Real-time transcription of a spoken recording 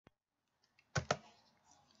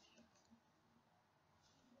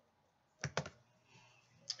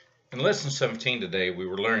In lesson 17 today, we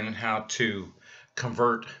were learning how to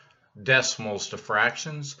convert decimals to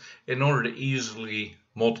fractions in order to easily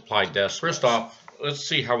multiply decimals. First off, let's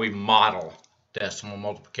see how we model decimal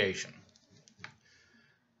multiplication.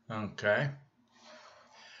 Okay.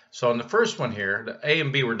 So on the first one here, the A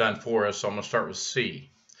and B were done for us, so I'm going to start with C.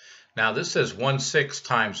 Now this says 1/6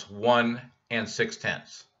 times 1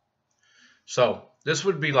 6/10. So this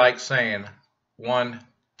would be like saying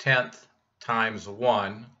 1/10 times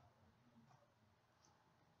 1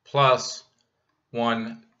 plus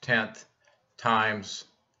 1/10 times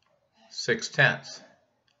 6/10.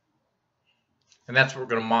 And that's what we're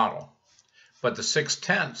going to model. But the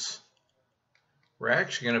 6/10, we're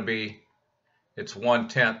actually going to be, it's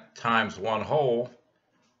 1/10 times 1 whole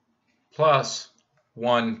plus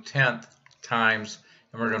 1/10 times,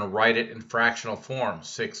 and we're going to write it in fractional form,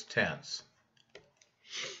 6/10.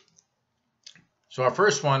 So our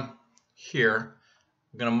first one here,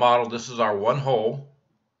 we're going to model, this is our 1 whole,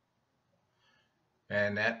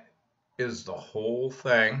 and that is the whole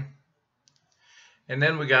thing. And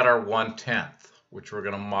then we got our 1/10, which we're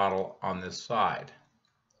going to model on this side.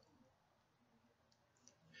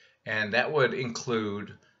 And that would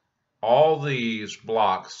include all these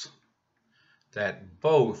blocks that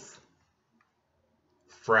both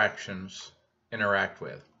fractions interact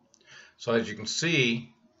with. So as you can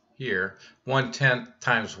see here, 1/10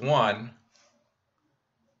 times 1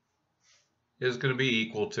 is going to be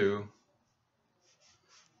equal to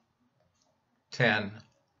 10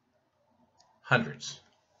 hundredths,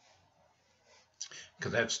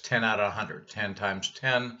 because that's 10 out of 100. 10 times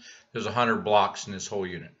 10, there's 100 blocks in this whole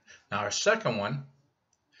unit. Now our second one,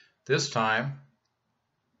 this time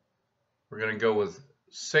we're going to go with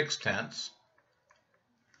 6/10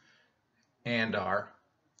 and our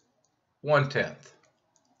 1/10.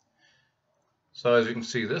 So as you can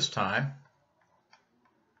see this time,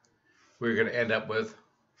 we're going to end up with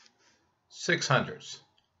 6/100.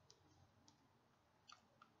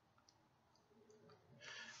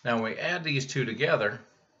 Now when we add these two together,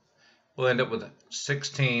 we'll end up with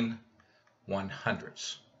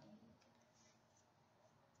 16/100.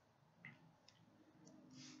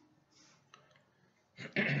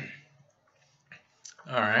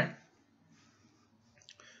 All right.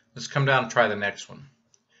 Let's come down and try the next one.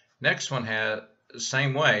 Next one has the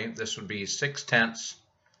same way. This would be 6/10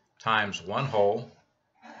 times 1 whole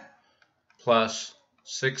plus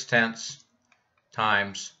 6/10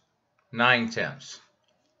 times 9/10.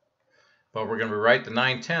 But we're going to rewrite the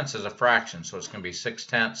 9/10 as a fraction, so it's going to be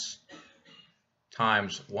 6/10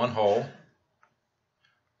 times 1 whole,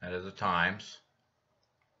 that is a times,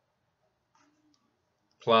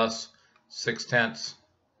 plus 6/10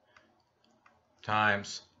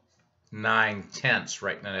 times 9/10,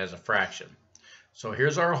 writing it as a fraction. So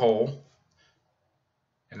here's our whole,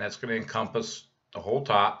 and that's going to encompass the whole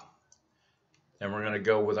top. And we're going to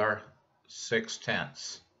go with our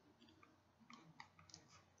 6/10.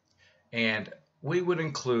 And we would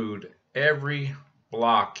include every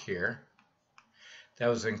block here that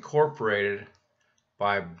was incorporated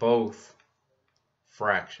by both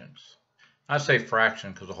fractions. I say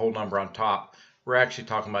fraction because the whole number on top, we're actually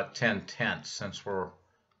talking about 10/10 since we're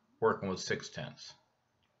working with 6/10.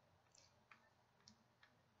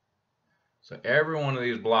 So every one of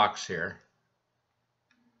these blocks here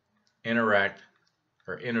interact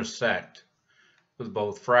or intersect with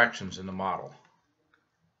both fractions in the model.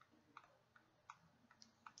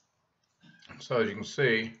 So as you can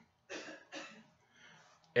see,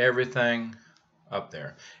 everything up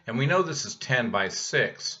there. And we know this is 10 by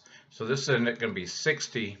 6, so this is going to be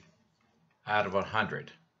 60 out of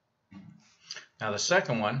 100. Now the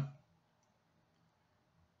second one,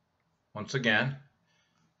 once again,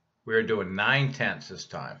 we're doing 9/10 this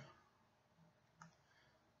time,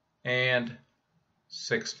 and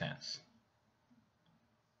 6/10.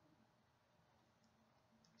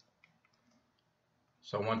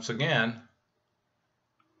 So once again,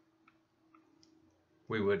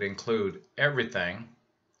 we would include everything,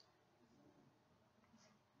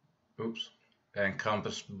 that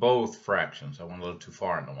encompass both fractions. I went a little too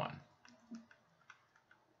far into one.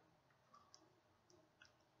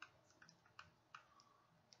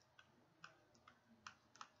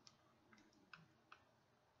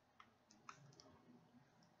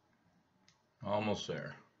 Almost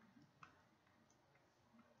there.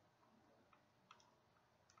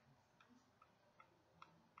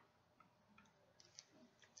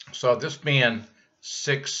 So this being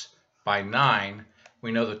 6 by 9,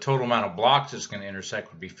 we know the total amount of blocks it's going to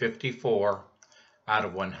intersect would be 54 out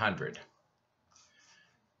of 100.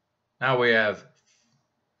 Now we have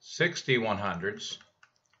 60/100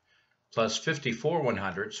 plus 54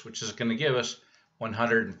 100ths, which is going to give us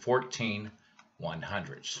 114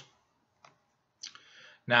 100ths.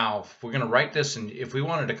 Now, if we're going to write this, and if we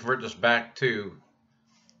wanted to convert this back to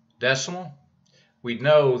decimal, we'd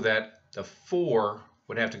know that the 4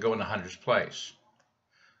 would have to go in the hundreds place.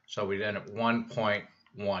 So we'd end at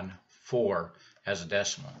 1.14 as a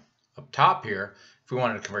decimal. Up top here, if we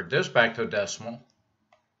wanted to convert this back to a decimal,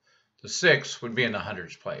 the 6 would be in the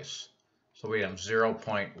hundreds place. So we have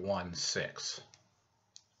 0.16.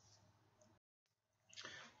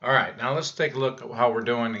 All right, now let's take a look at how we're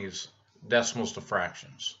doing these decimals to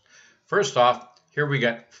fractions. First off, here we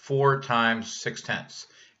got 4 times 6/10,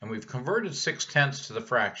 and we've converted 6/10 to the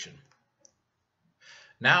fraction.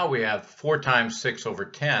 Now we have 4 times 6 over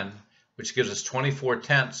 10, which gives us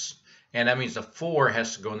 24/10, and that means the 4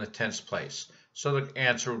 has to go in the tenths place. So the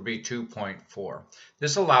answer would be 2.4.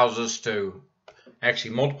 This allows us to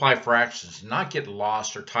actually multiply fractions, not get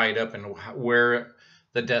lost or tied up in where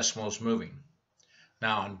the decimal is moving.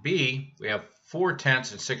 Now on B, we have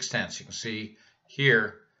 4/10 and 6/10. You can see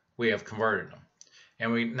here we have converted them.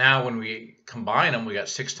 And now when we combine them, we got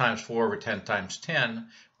 6 times 4 over 10 times 10,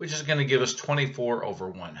 which is going to give us 24 over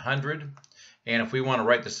 100. And if we want to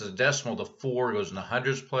write this as a decimal, the 4 goes in the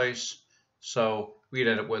hundreds place. So we'd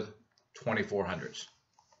end up with 24 hundredths.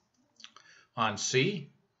 On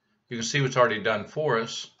C, you can see what's already done for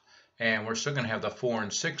us. And we're still going to have the 4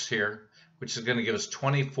 and 6 here, which is going to give us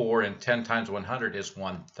 24, and 10 times 100 is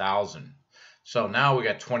 1,000. So now we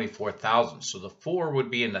got 24,000. So the 4 would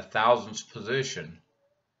be in the thousands position.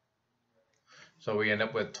 So we end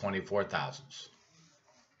up with 24 thousandths.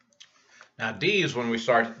 Now D is when we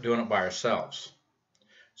start doing it by ourselves.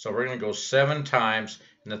 So we're going to go 7 times,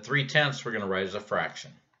 and the 3/10 we're going to write as a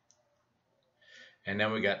fraction. And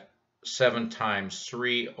then we got 7 times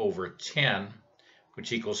 3 over 10,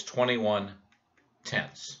 which equals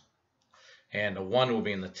 21/10. And the 1 will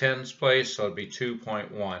be in the tens place, so it'd be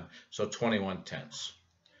 2.1, so 21/10.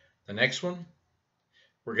 The next one,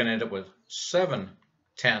 we're going to end up with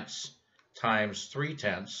 7/10 times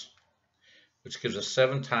 3/10, which gives us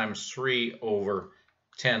 7 times 3 over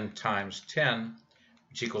 10 times 10,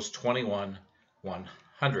 which equals 21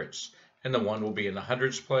 100ths. And the 1 will be in the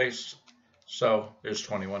hundreds place, so there's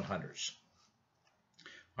 21 hundredths.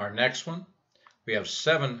 Our next one, we have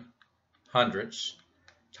 7 hundredths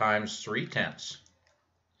times 3/10,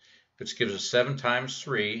 which gives us 7 times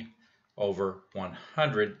 3 over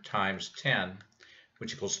 100 times 10,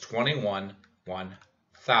 which equals 21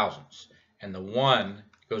 1,000ths. And the 1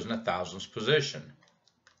 goes in the thousands position.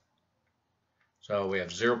 So we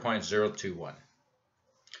have 0.021.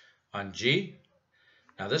 On G,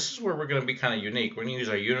 now this is where we're going to be kind of unique. We're going to use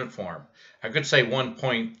our unit form. I could say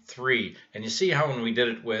 1.3, and you see how when we did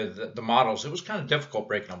it with the models, it was kind of difficult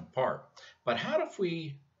breaking them apart. But how if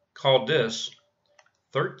we called this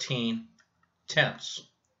 13/10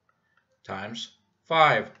 times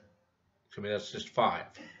 5? I mean, that's just 5.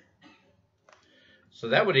 So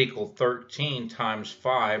that would equal 13 times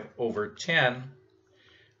 5 over 10,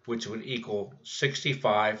 which would equal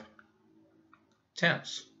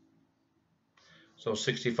 65/10. So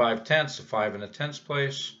 65/10, the 5 in the tenths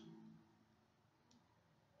place,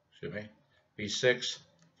 should be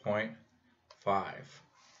 6.5.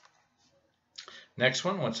 Next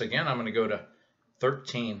one, once again, I'm going to go to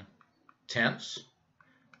 13/10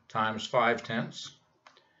 times 5/10,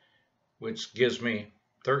 which gives me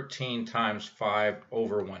 13 times 5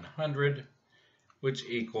 over 100, which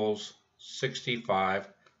equals 65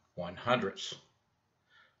 100ths.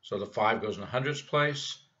 So the 5 goes in the hundreds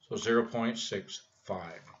place, so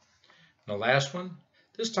 0.65. The last one,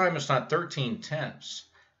 this time it's not 13/10.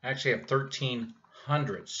 I actually have 13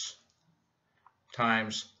 hundredths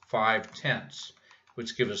times 5/10,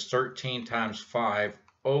 which gives us 13 times 5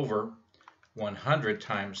 over 100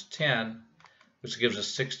 times 10, which gives us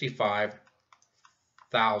 65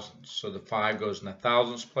 thousandths. So the 5 goes in the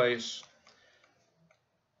thousands place,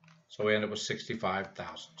 so we end up with 65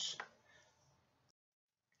 thousandths.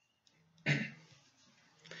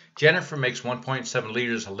 Jennifer makes 1.7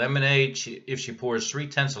 liters of lemonade. If she pours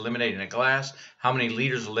 3/10 of lemonade in a glass, how many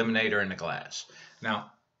liters of lemonade are in the glass?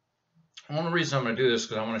 Now, one of the reasons I'm going to do this is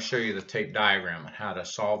because I want to show you the tape diagram on how to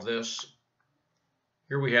solve this.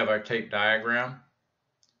 Here we have our tape diagram,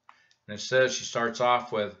 and it says she starts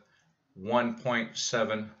off with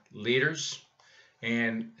 1.7 liters,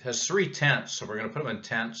 and it has 3/10, so we're going to put them in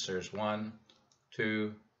tenths. There's 1,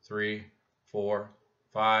 2, 3, 4,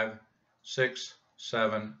 5, 6,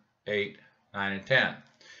 7, 8, 9, and 10.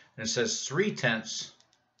 And it says 3/10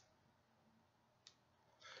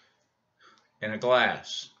 in a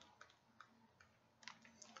glass.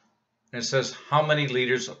 And it says how many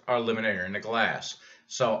liters are eliminated in the glass.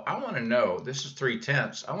 So I want to know, this is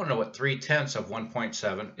 3/10. I want to know what 3/10 of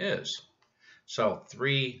 1.7 is. So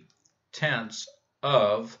 3/10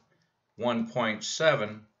 of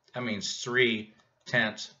 1.7, that means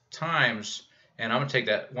 3/10 times, and I'm going to take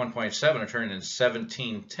that 1.7 and turn it into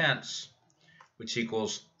 17/10, which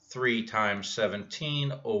equals 3 times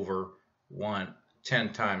 17 over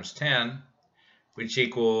 10 times 10, which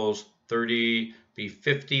equals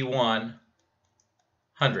 51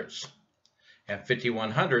 hundredths. And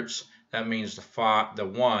 51 hundredths, that means the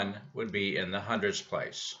 1 would be in the hundredths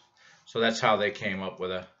place. So that's how they came up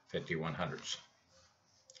with a 51 hundredths.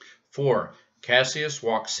 4. Cassius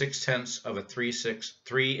walked 6/10 of a 3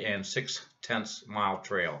 6/10 mile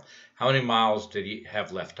trail. How many miles did he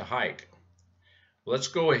have left to hike? Let's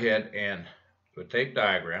go ahead and do a tape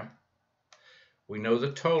diagram. We know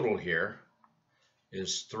the total here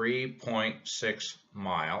is 3.6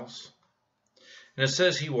 miles. And it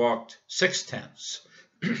says he walked 6/10.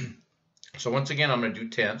 So once again, I'm going to do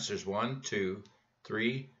tenths. There's 1, 2,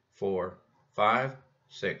 3, 4, 5,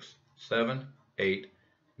 6, 7, 8,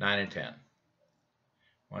 9, and 10.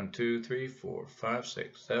 1, 2, 3, 4, 5,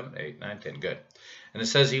 6, 7, 8, 9, 10. Good. And it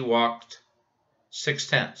says he walked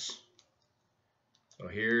 6/10. So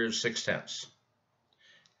here's 6/10.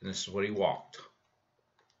 And this is what he walked.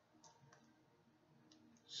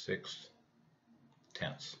 6/10.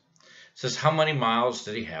 It says how many miles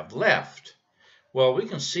did he have left? Well, we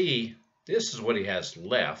can see this is what he has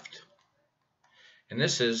left. And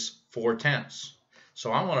this is 4/10.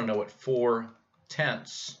 So I want to know what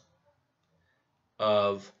 4/10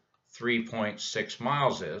 of 3.6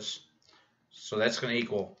 miles is. So that's going to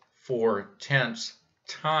equal 4/10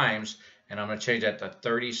 times, and I'm going to change that to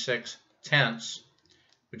 36/10,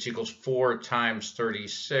 which equals 4 times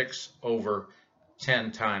 36 over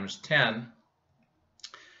 10 times 10.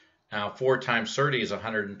 Now 4 times 30 is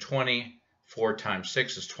 120. 4 times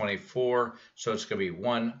 6 is 24. So it's going to be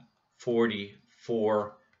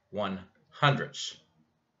 144 100ths.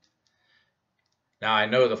 Now I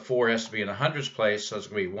know the 4 has to be in the hundredths place, so it's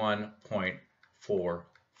going to be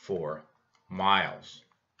 1.44 miles.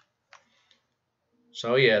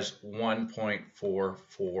 So he has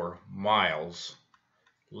 1.44 miles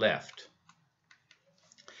left.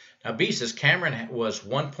 Now B says Cameron was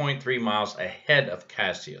 1.3 miles ahead of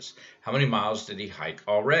Cassius. How many miles did he hike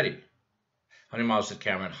already? How many miles did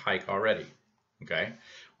Cameron hike already? Okay,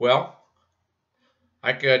 well,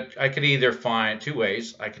 I could either find two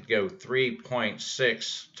ways. I could go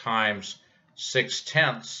 3.6 times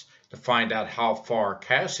 6/10 to find out how far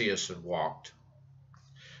Cassius had walked.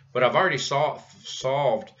 But I've already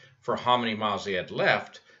solved for how many miles he had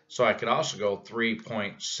left, so I could also go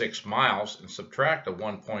 3.6 miles and subtract the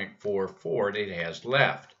 1.44 that he has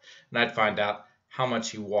left. And I'd find out how much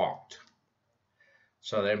he walked.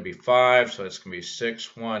 So that'd be 5, so it's going to be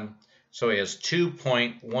 6, 1. So he has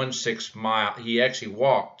 2.16 miles. He actually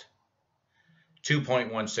walked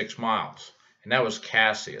 2.16 miles. And that was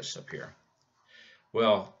Cassius up here.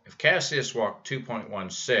 Well, if Cassius walked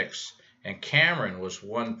 2.16 and Cameron was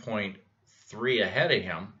 1.3 ahead of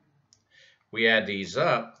him, we add these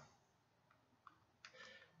up,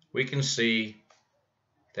 we can see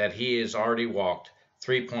that he has already walked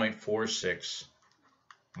 3.46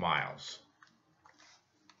 miles.